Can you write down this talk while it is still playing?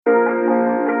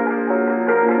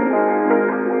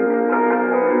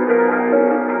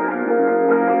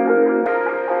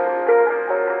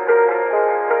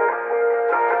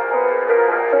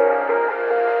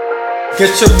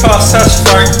Get your process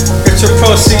right, get your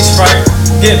proceeds right.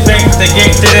 Get banked, the game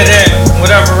did it in.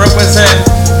 Whatever represent,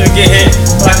 you get hit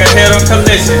like a head on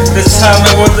collision. This time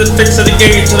it was the fix of the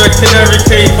gauge to the Canary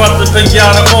Cage. Bought the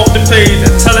piñata off the page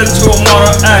and tell it to a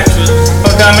modern actress.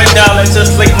 Forgot my dollar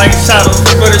just like shadows,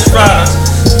 the British riders.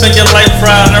 Spin your life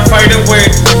round and right away.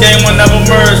 The game will never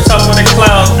merge, top of the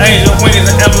clouds. Angel wings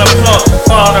and emblem pluck.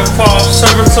 Quieter Quam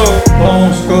Servitude.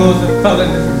 Bones, scrolls and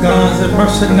felonies, guns and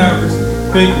mercenaries.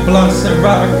 Big blunts and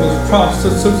radicals,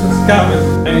 prostitutes and scavengers.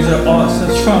 Angel arks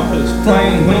and trumpets,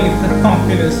 flame wings and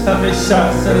pumpkins. Heavy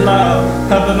shots and loud,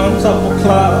 heaven on top of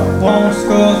cloud. Bones,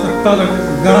 scrolls and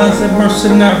felonies, guns and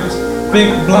mercenaries. Big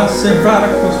blunts and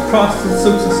radicals,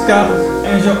 prostitutes and scavengers.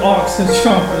 Angel arks and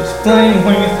trumpets, flame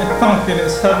wings and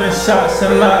pumpkins. Heavy shots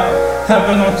and loud,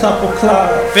 heaven on top of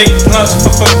cloud. Big blunts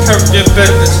for your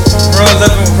business. Real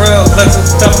living, real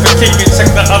legends, stuff for kicking. Check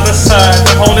the other side,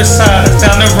 the holy side is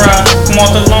down the ride. Come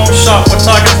on the long shot with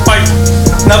target fight.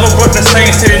 Never broke the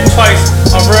same city twice.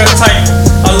 I'm real tight.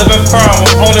 I live in firm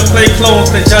with only play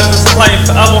clothes. The judge's life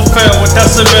forever fail with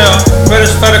decibel.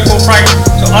 British medical right.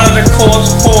 So honor the cause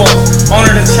poor.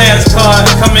 Honor the chance card.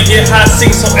 Come and get high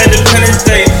seats on Independence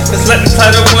Day. Just let the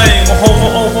title blame. We'll hover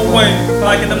overweight.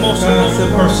 Like an emotional.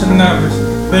 Mercenaries.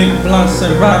 Big blunts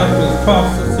and radicals.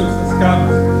 Prostitutes and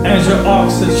scavengers. Angel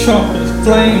arks and trumpets.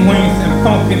 Flame wings and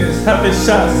pumpkins. Heavy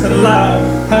shots and loud.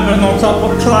 Heaven on top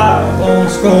of cloud. Bone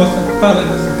scrolls and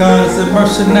felonies. Guns and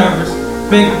mercenaries.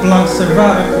 Big blunts and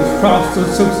radicals.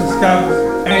 Prostitutes and scavengers.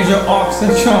 Angel arks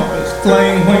and trumpets,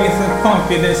 flame wings and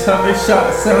pumpkins, heavy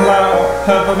shots and loud,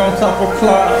 heaven on top of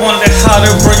cloud. Wonder how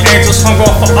they bring angels hung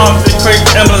off of arms and create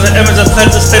emblems and images of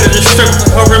legislated the strip to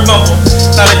her remember.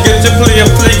 Now to get your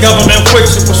plea government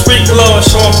witcha with sweet glow and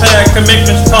showing pad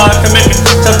commitments, power commitment,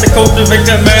 just to cultivate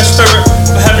that man's spirit.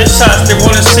 But heavy shots they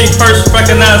wanna see first,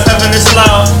 recognize heaven is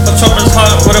loud. A trumpet's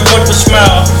hunt with a bunch of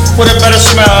smile, with a better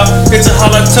smile. Get your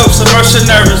hollow tips and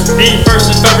mercenaries. Eat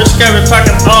versus very scary,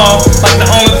 packing arms like the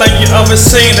only thing you ever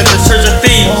seen at the Church of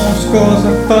Theives. Scrolls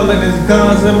and felonies,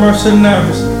 guns and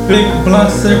mercenaries. Big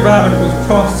blunts and radicals,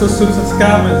 prostitutes and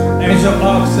scavengers. Angel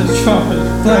arks and trumpets,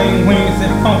 flame wings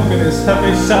and pumpkins.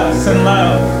 Heavy shots and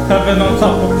loud, heaven on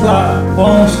top of cloud.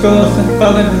 Bone skulls and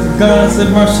felonies, guns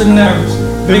and mercenaries.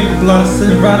 Big blunts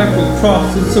and radicals,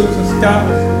 prostitutes and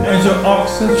scavengers. Angel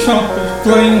arks and trumpets,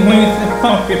 flame wings and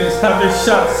pumpkins. Heavy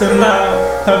shots and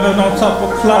loud, heaven on top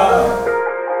of cloud.